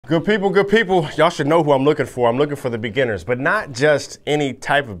Good people, y'all should know who I'm looking for. I'm looking for the beginners, but not just any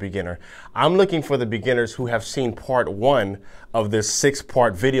type of beginner. I'm looking for the beginners who have seen part 1 of this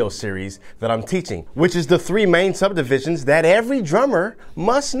 6-part video series that I'm teaching, which is the 3 main subdivisions that every drummer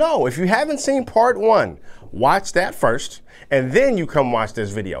must know. If you haven't seen part 1, watch that first, and then you come watch this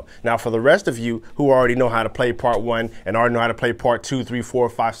video. Now, for the rest of you who already know how to play part 1 and already know how to play part 2, 3, 4,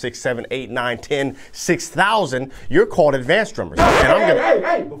 5, 6, 7, 8, 9, 10, 6,000, you're called advanced drummers.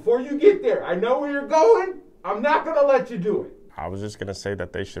 Hey, before you get there, I know where you're going. I'm not going to let you do it. I was just going to say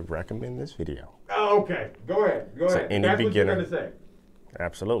that they should recommend this video. Oh, okay. Go ahead. Go ahead. Any That's beginner. what you're going to say.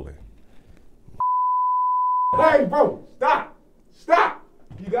 Absolutely. Hey, bro, stop. Stop.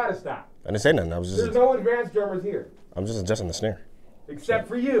 You got to stop. I didn't say nothing. I was just. There's no advanced drummers here. I'm just adjusting the snare. Except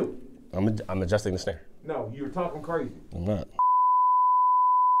for you. I'm adjusting the snare. No, you were talking crazy. I'm not.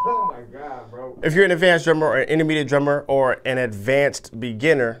 Oh my God, bro. If you're an advanced drummer or an intermediate drummer or an advanced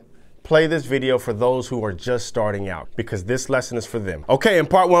beginner, play this video for those who are just starting out, because this lesson is for them. Okay, in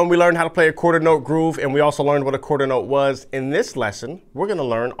part 1, we learned how to play a quarter note groove, and we also learned what a quarter note was. In this lesson, we're gonna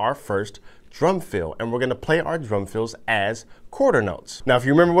learn our first drum fill, and we're gonna play our drum fills as quarter notes. Now, if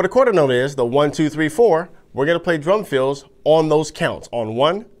you remember what a quarter note is, the 1, 2, 3, 4, we're gonna play drum fills on those counts, on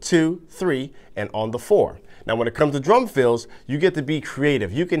 1, 2, 3, and on the 4. Now, when it comes to drum fills, you get to be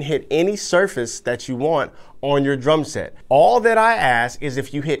creative. You can hit any surface that you want on your drum set. All that I ask is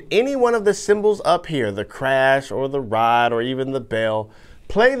if you hit any one of the cymbals up here, the crash or the ride or even the bell,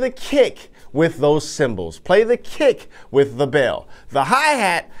 play the kick with those cymbals. Play the kick with the bell. The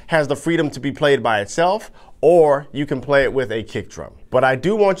hi-hat has the freedom to be played by itself, or you can play it with a kick drum. But I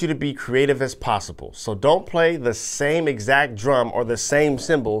do want you to be creative as possible. So don't play the same exact drum or the same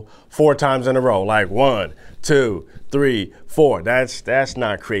cymbal 4 times in a row, like 1, 2, 3, 4. That's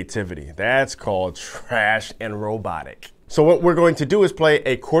not creativity. That's called trash and robotic. So what we're going to do is play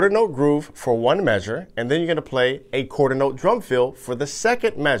a quarter note groove for 1 measure, and then you're gonna play a quarter note drum fill for the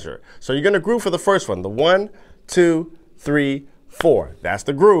 2nd measure. So you're gonna groove for the first one, the 1, 2, 3, 4. That's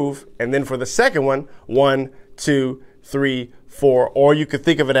the groove. And then for the second one, 1, 2, 3, 4, or you could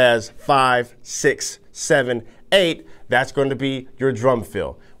think of it as 5, 6, 7, 8. That's going to be your drum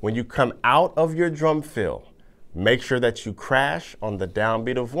fill. When you come out of your drum fill, make sure that you crash on the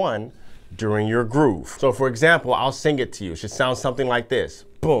downbeat of 1 during your groove. So for example, I'll sing it to you. It should sound something like this.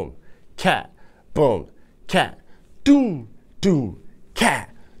 Boom, cat, boom, cat, doom, doom, cat,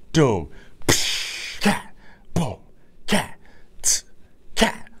 doom, psh, cat, boom, cat, tss,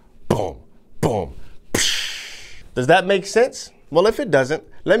 cat, boom, boom, psh. Does that make sense? Well, if it doesn't,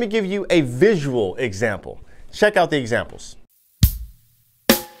 let me give you a visual example. Check out the examples.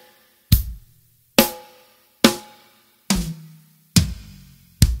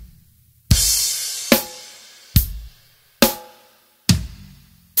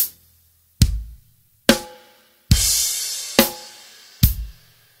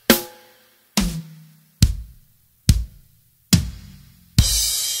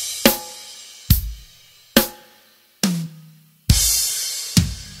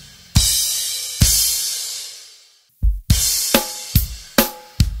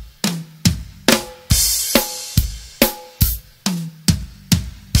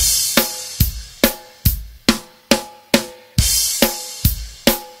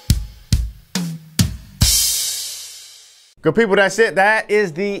 Good people, that's it. That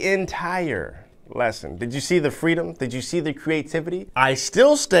is the entire lesson. Did you see the freedom? Did you see the creativity? I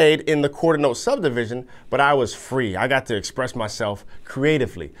still stayed in the quarter note subdivision, but I was free. I got to express myself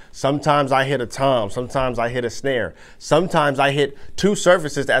creatively. Sometimes I hit a tom, sometimes I hit a snare, sometimes I hit 2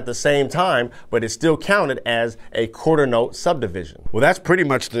 surfaces at the same time, but it still counted as a quarter note subdivision. Well, that's pretty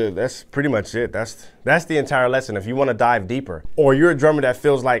much it. That's the entire lesson. If you want to dive deeper, or you're a drummer that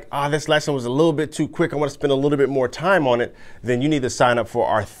feels like, this lesson was a little bit too quick, I want to spend a little bit more time on it, then you need to sign up for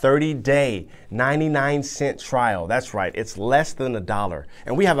our 30-day 99-cent trial. That's right, it's less than $1.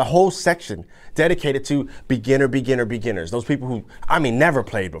 And we have a whole section dedicated to beginners. Those people who, never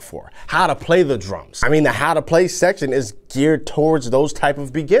played before. How to play the drums. The how to play section is geared towards those type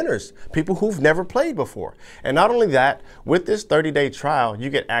of beginners, people who've never played before. And not only that, with this 30-day trial, you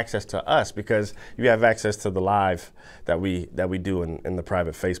get access to us because you have access to the live that we do in the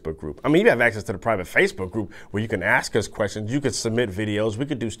private Facebook group. You have access to the private Facebook group where you can ask us questions, you could submit videos, we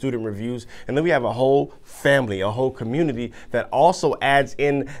could do student reviews, and then we have a whole family, a whole community that also adds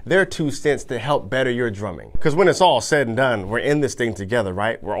in their 2 cents to help better your drumming. Because when it's all said and done, we're in this thing together,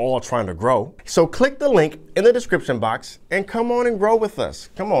 right? We're all trying to grow. So click the link in the description box and come on and grow with us.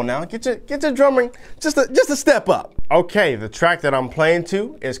 Come on now, get your drumming just a step up. Okay, the track that I'm playing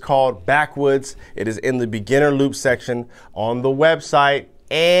to is called Backwoods. It is in the beginner loop section on the website.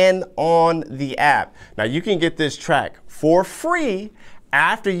 and on the app. Now you can get this track for free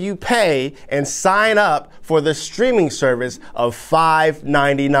after you pay and sign up for the streaming service of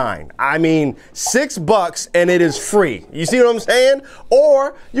 $5.99. I mean, $6 and it is free. You see what I'm saying?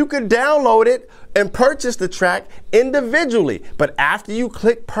 Or you could download it and purchase the track individually. But after you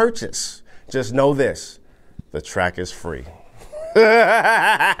click purchase, just know this, the track is free. Come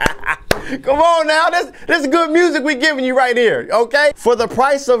on now, this is good music we giving you right here, okay? For the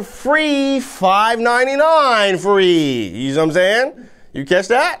price of free, $5.99 free. You know what I'm saying? You catch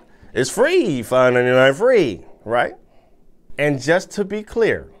that? It's free, $5.99 free, right? And just to be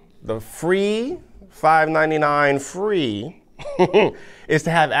clear, the free, $5.99 free is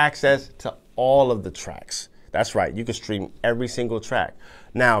to have access to all of the tracks. That's right, you can stream every single track.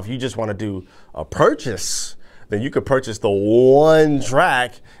 Now, if you just want to do a purchase, then you could purchase the one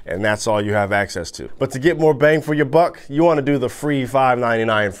track and that's all you have access to. But to get more bang for your buck, you want to do the free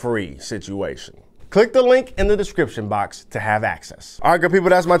 $5.99 free situation. Click the link in the description box to have access. All right, good people,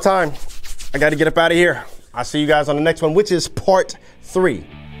 that's my time. I got to get up out of here. I'll see you guys on the next one, which is part 3.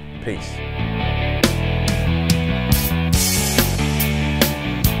 Peace.